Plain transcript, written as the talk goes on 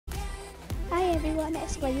everyone,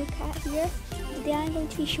 it's Cat here. Today I'm going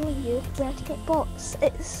to be showing you where to get bots.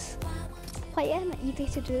 It's quite easy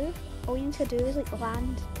to do. All you need to do is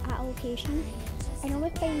land at a location. I normally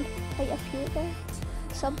find quite a few there.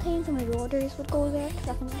 Sometimes the Marauders would go there because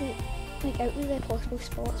I think out of the possible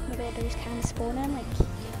spots Marauders can spawn in,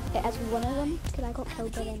 it is one of them because I got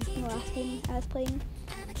killed by them the last time I was playing.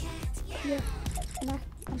 Yeah, and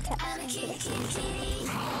I'm kept saying for this.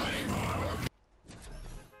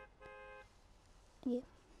 Yeah.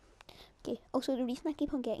 Okay. Also, the reason I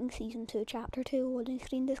keep on getting season 2, chapter 2 loading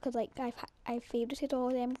screen is because I've favorited all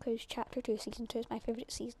of them because chapter 2, season 2 is my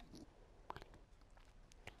favorite season.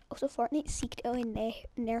 Also, Fortnite secretly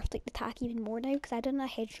nerfed the attack even more now because I done a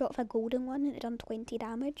headshot of a golden one and it done 20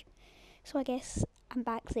 damage. So I guess I'm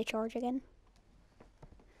back to the charge again.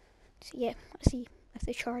 So yeah, let's see if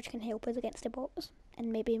the charge can help us against the bots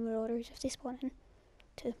and maybe Marauders if they spawn in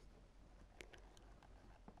too.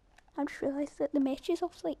 I just realised that the messages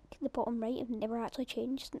off the bottom right have never actually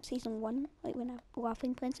changed since season 1, when I've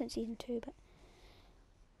been playing since season 2, but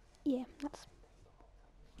yeah,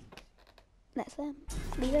 that's them.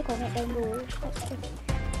 Leave a comment down below if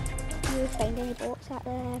you find any bots at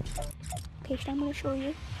the page I'm going to show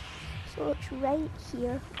you. So it's right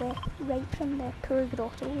here, right from the poor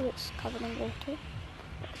grotto where it's covered in water.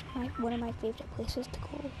 It's one of my favourite places to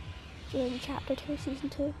go during chapter 2, season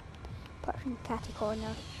 2. Apart from Catty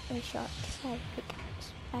Corner and Sharks, I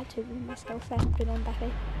had to ruin my stealth and bring on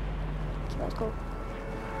Biffy. So let's go.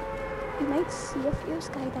 You might see a few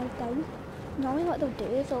skydive down. Normally what they'll do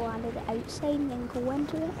is they'll land at the outside and then go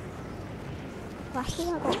into it. Last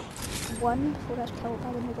time I got one before I was killed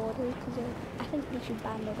by the Marauders because I think they should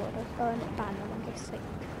ban Marauders, or not ban them, I guess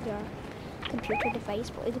they're a computer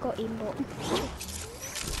device, but they've got aimbot.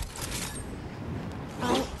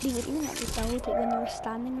 They would even let me build when they were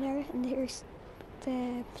standing there, and there's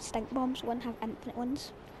the stink bombs, one have infinite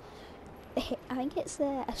ones. I think it's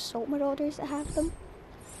the assault Marauders that have them.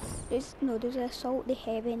 There's the assault, the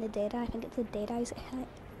heavy and the dead eye. I think it's the dead eyes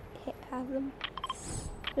that have them.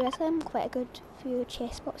 There's quite a good few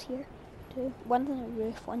chest spots here too. One's on the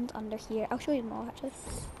roof, one's under here. I'll show you them all actually.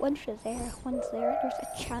 One's just there, one's there. There's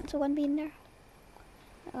a chance of one being there.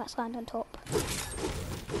 Let's land on top.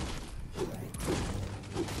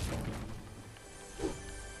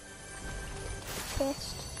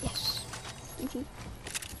 Chest, yes, easy.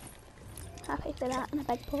 Happy for that in a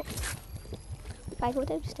big pot. If I go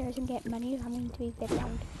downstairs and get money, I'm going to be very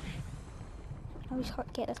loud. I always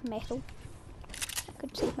get this metal. That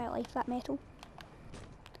could save my life, that metal.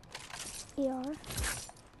 AR.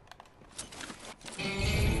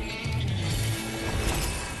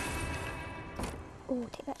 Oh,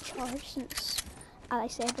 take that charge since, as I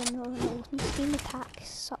said when we were on the loading screen, the attack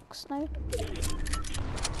sucks now.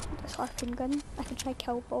 This harpoon gun, I can try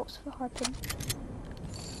kill bots with a harpoon.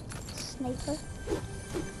 Sniper.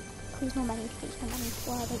 Please no minis, please no minis.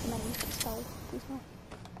 Well, I like the minis, but still, please no.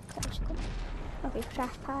 Okay,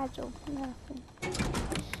 trash pads, oh, nothing.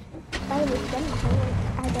 By the way,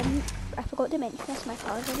 I forgot to mention this in my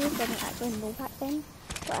colour video, I didn't actually know back then.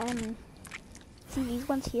 But, see these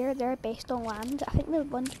ones here, they're based on land. I think the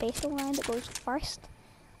one's based on land that goes first.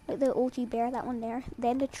 Like the OG bear, that one there.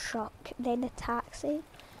 Then the truck, then the taxi.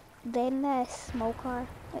 Then the small car,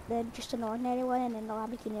 just an ordinary one, and then the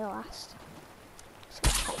Lamborghini last. So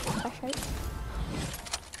fish out.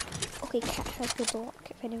 Okay, catch has good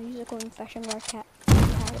luck. If any of you are going fishing or cat,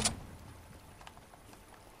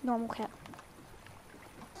 normal cat.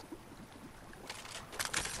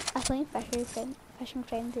 I was playing fishing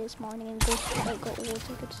frenzy this morning and got loads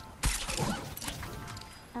of good stuff.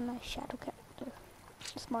 And a shadow cat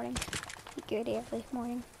this morning. Good early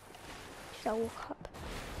morning. Just I woke up.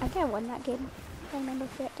 I think I won that game, if I remember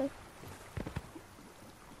correctly.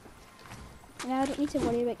 Now I don't need to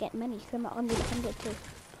worry about getting many because I'm at under 100 too.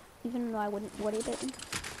 Even though I wouldn't worry about them.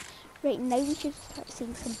 Right, now we should start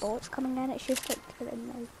seeing some bots coming in. It's just they're in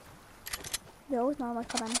now. They always normally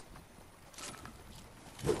come in.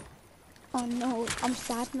 Oh no, I'm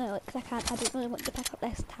sad now because I don't really want to pick up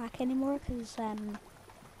this attack anymore because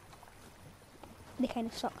they kind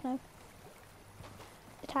of suck now.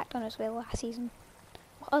 They attacked on us well last season.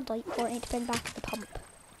 What I'd like Fortnite to bring back is the pump.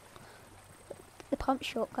 The pump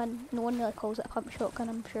shotgun, no one really calls it a pump shotgun,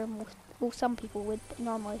 I'm sure some people would, but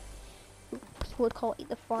normally people would call it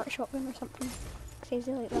the fart shotgun or something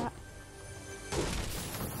crazy like that.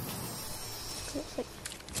 So it's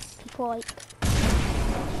people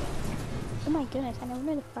oh my goodness, I never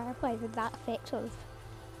knew the fireflies were that effective.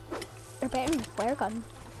 They're better than the flare gun.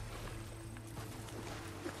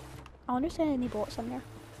 I wonder if there's any bots in there.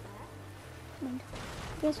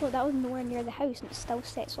 Guess what, that was nowhere near the house and it still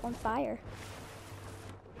sets it on fire.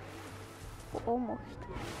 Almost.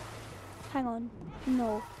 Hang on.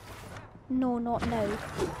 No. No, not now.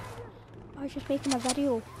 I was just making a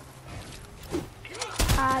video.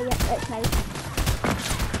 Ah, yeah, it's nice.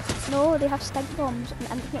 No, they have stink bombs and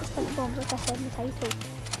infinite stink bombs like I said in the title.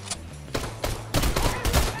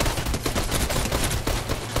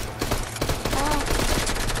 Ah.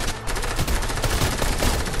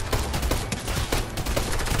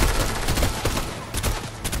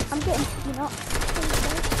 I'm getting beaten up.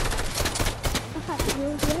 I can't get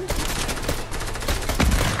really doing.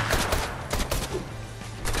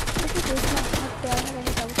 This is really nice. I'm barely having a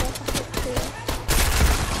build off. I hope to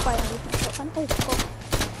quite a movement shotgun. Oh, cool.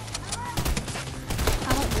 I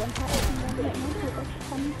might one hit it and then right now, but it's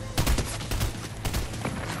fun.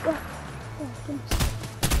 Oh, oh goodness.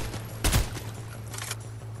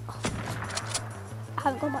 Oh. I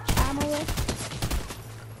haven't got much ammo left.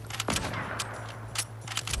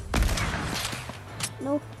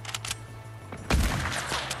 No.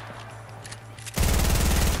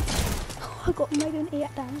 Oh, I got him right down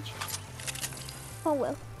 8 damage. Oh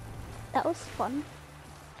well. That was fun.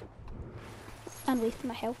 And wasting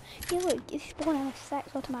my health. Yeah, look, you spawn in a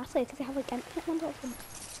 6 automatically because they have like infinite ones of them.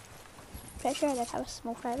 Pretty sure I did have a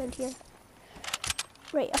small fire around here.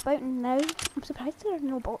 Right, about now, I'm surprised there are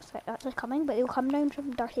no bots that are actually coming, but they'll come down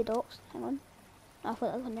from dirty docks. Hang on. Oh,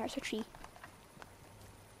 wait, there's a tree.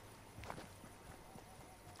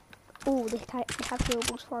 Oh, they have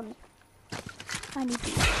healables for me. I need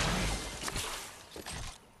these.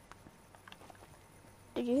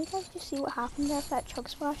 Did you guys just see what happened there with that chug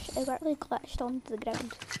splash? It literally glitched onto the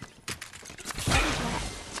ground. That was that.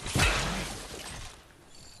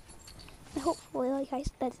 And hopefully, like I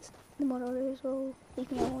said, the Marauders will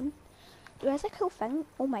leave me alone. There is a cool thing.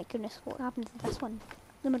 Oh my goodness, what happened to this one?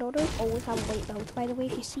 The Marauders always have white builds, by the way.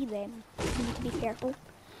 If you see them, you need to be careful.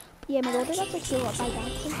 But yeah, Marauders actually heal up by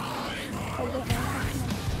dancing. I don't know if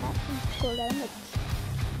I can go down, like,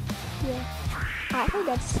 yeah. I actually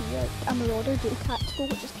did see like a Marauder do cat school,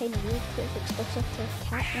 which is kind of weird because it's exclusive to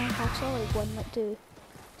cat, and I saw like one like do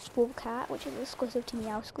school cat, which is exclusive to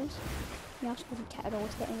Meow schools. Meow schools and cat are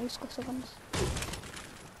always getting exclusive ones.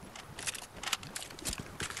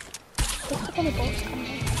 Just to kind of bots coming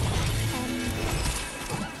in.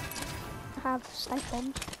 I have stink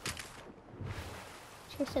bombs.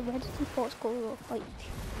 Seriously, where did these bots go though? Like,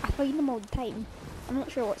 I find them all the time. I'm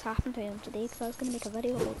not sure what's happened to them today because I was going to make a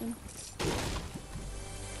video about them.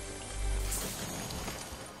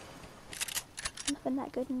 Nothing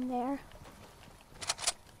that good in there.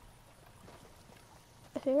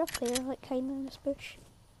 Is there a player like kind of in this bush?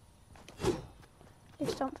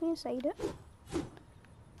 There's something inside it. Do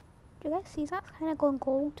you guys see that? It's kind of going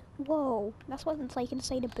gold. Whoa, that's what it's like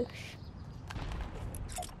inside a bush.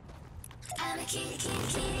 I'm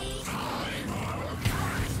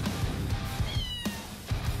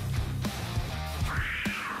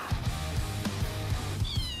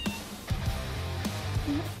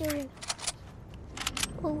not sure.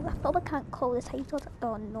 Oh, I probably can't call this title.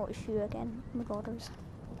 Oh, not sure again, Marauders.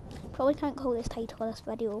 Probably can't call this title of this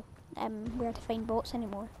video where to find bots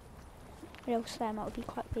anymore. Or else it would be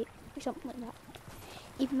clickbait or something like that.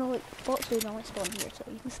 Even though like bots do normally spawn here, so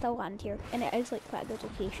you can still land here, and it is like quite a good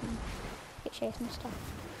location. Get chests and stuff.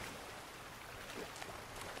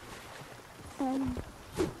 I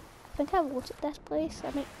think I've looked at this place.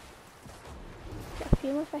 I might get a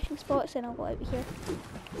few more fishing spots and I'll go out of here.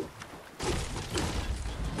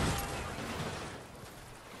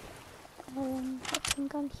 Harpoon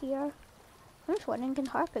gun here. I'm just wondering, can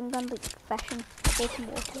harpoon gun like fish in open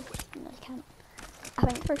water? No, they can't. I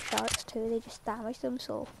think for sharks too, they just damage them,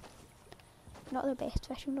 so not the best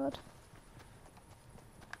fishing rod.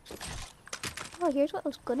 Oh, here's what I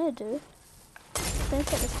was gonna do. I was gonna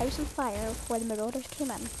set this house on fire before the Marauders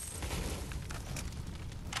came in.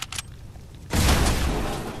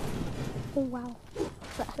 Oh wow,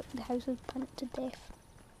 the house was burnt to death.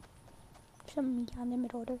 Some me and the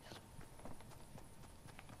Marauders.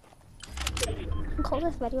 I can call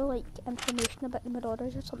this video like information about the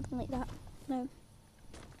Marauders or something like that. No.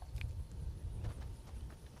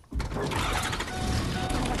 I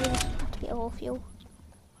have to be all fuel.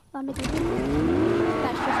 I'm gonna do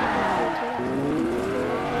that's just like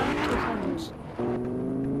 2 seconds.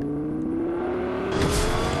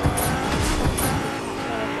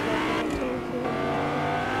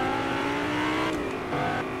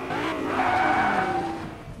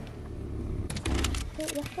 Wait,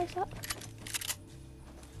 this place up?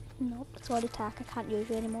 Nope, it's already attack, I can't use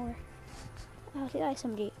you anymore. I'll take that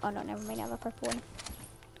SMG. Oh no, never mind, I have a purple one.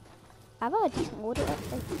 I have a decent load of it,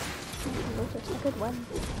 like, lotus, a good one.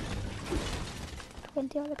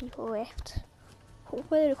 20 other people left.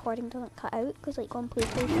 Hopefully the recording doesn't cut out, because like on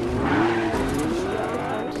PlayStation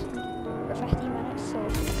for 15 minutes, so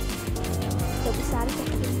it'll be sad if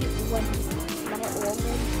it's 1 minute longer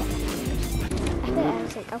than 6 minutes. If it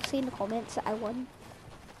is, like I'll say in the comments that I won.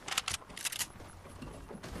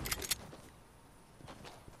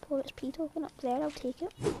 Oh, it's P token up there, I'll take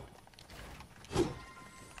it.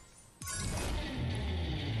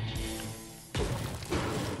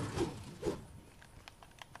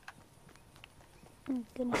 Oh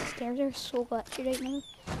goodness, stairs are so glitchy right now,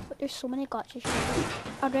 but there's so many glitches.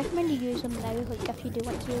 I'd recommend you use them now, like if you do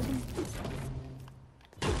want to use them.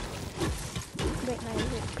 Right now,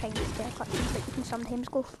 like kind of stair glitches, like you can sometimes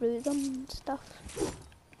go through them and stuff.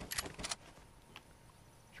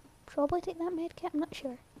 Probably take that medkit, I'm not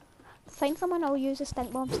sure. Find someone, I'll use the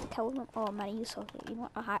stink bombs to kill them. Oh, minis, so you know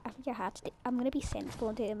what, I think I had to. I'm gonna be sensible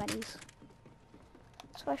and do the minis.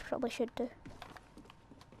 So I probably should do.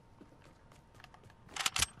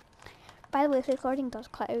 By the way, if the recording does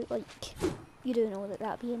cut out, like, you do know that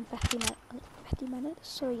that'll be in 50 minutes,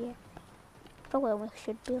 so yeah. Probably only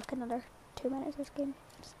should be like another 2 minutes this game.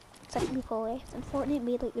 6 people left, and Fortnite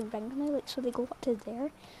made like the ring now, like, so they go up to there.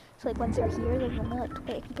 So like once they're here, there's only like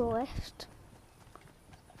 20 people left.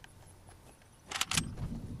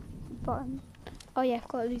 But, oh yeah, I've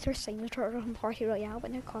got these are signs on Party Royale,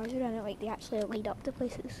 but their cars are in it, like, they actually lead up to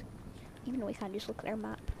places. Even though we can't just look at their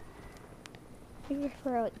map. Maybe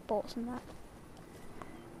for like bots and that.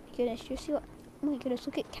 My goodness, you see what? Oh my goodness,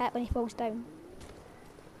 look at Cat when he falls down.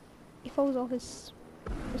 He falls off his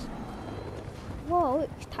whoa, look,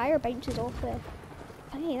 his tyre bounces off there.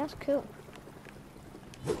 Hey, that's cool.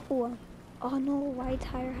 Oh, oh no, why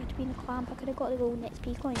tyre had to be in a clamp? I could have got the gold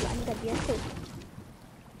XP coin, but I need a vehicle.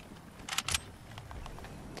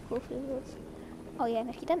 Go through those. Oh yeah, and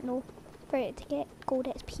if you didn't know, to get gold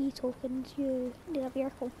XP tokens, you need a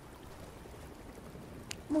vehicle.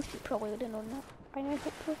 Most people probably would have known that by now,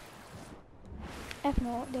 hopefully. If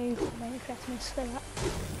not, there you go, Merry Christmas for that.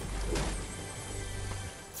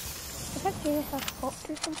 I think they have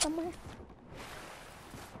helicopters from somewhere.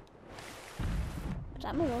 Is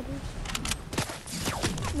that Marauders?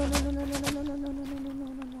 No, no, no, no, no, no, no, no, no, no, no, no, no,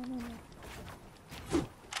 no, no, no, no.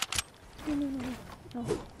 No, no, no, no. No,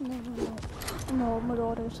 no, no, no. No,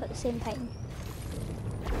 Marauders at the same time.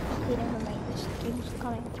 Okay, never mind, this game's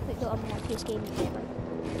coming. Like the unluckiest game ever.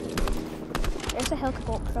 There's a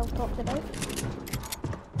helicopter I've talked about.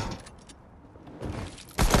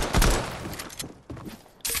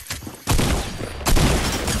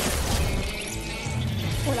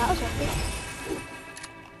 Oh, that was lucky.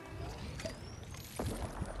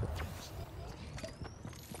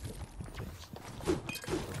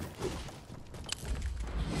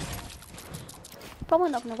 Probably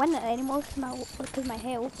not going to win it anymore because my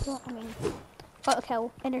health, but I mean, got a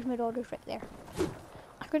kill, and there's Marauders right there.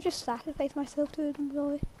 I could just sacrifice myself to them,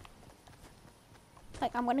 really.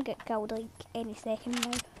 Like, I'm going to get killed like any second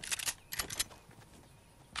now.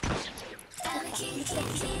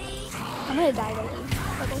 I'm going to die right here.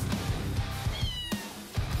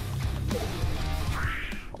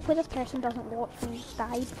 Hopefully this person doesn't watch me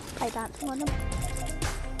die by dancing on them.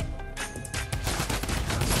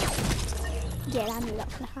 Yeah, I knew that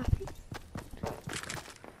was going to happen.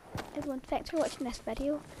 Everyone, thanks for watching this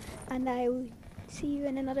video, and I will see you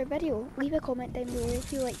in another video. Leave a comment down below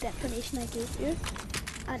if you like the information I gave you,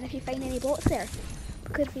 and if you find any bots there,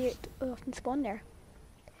 because they often spawn there.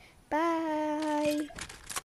 Bye!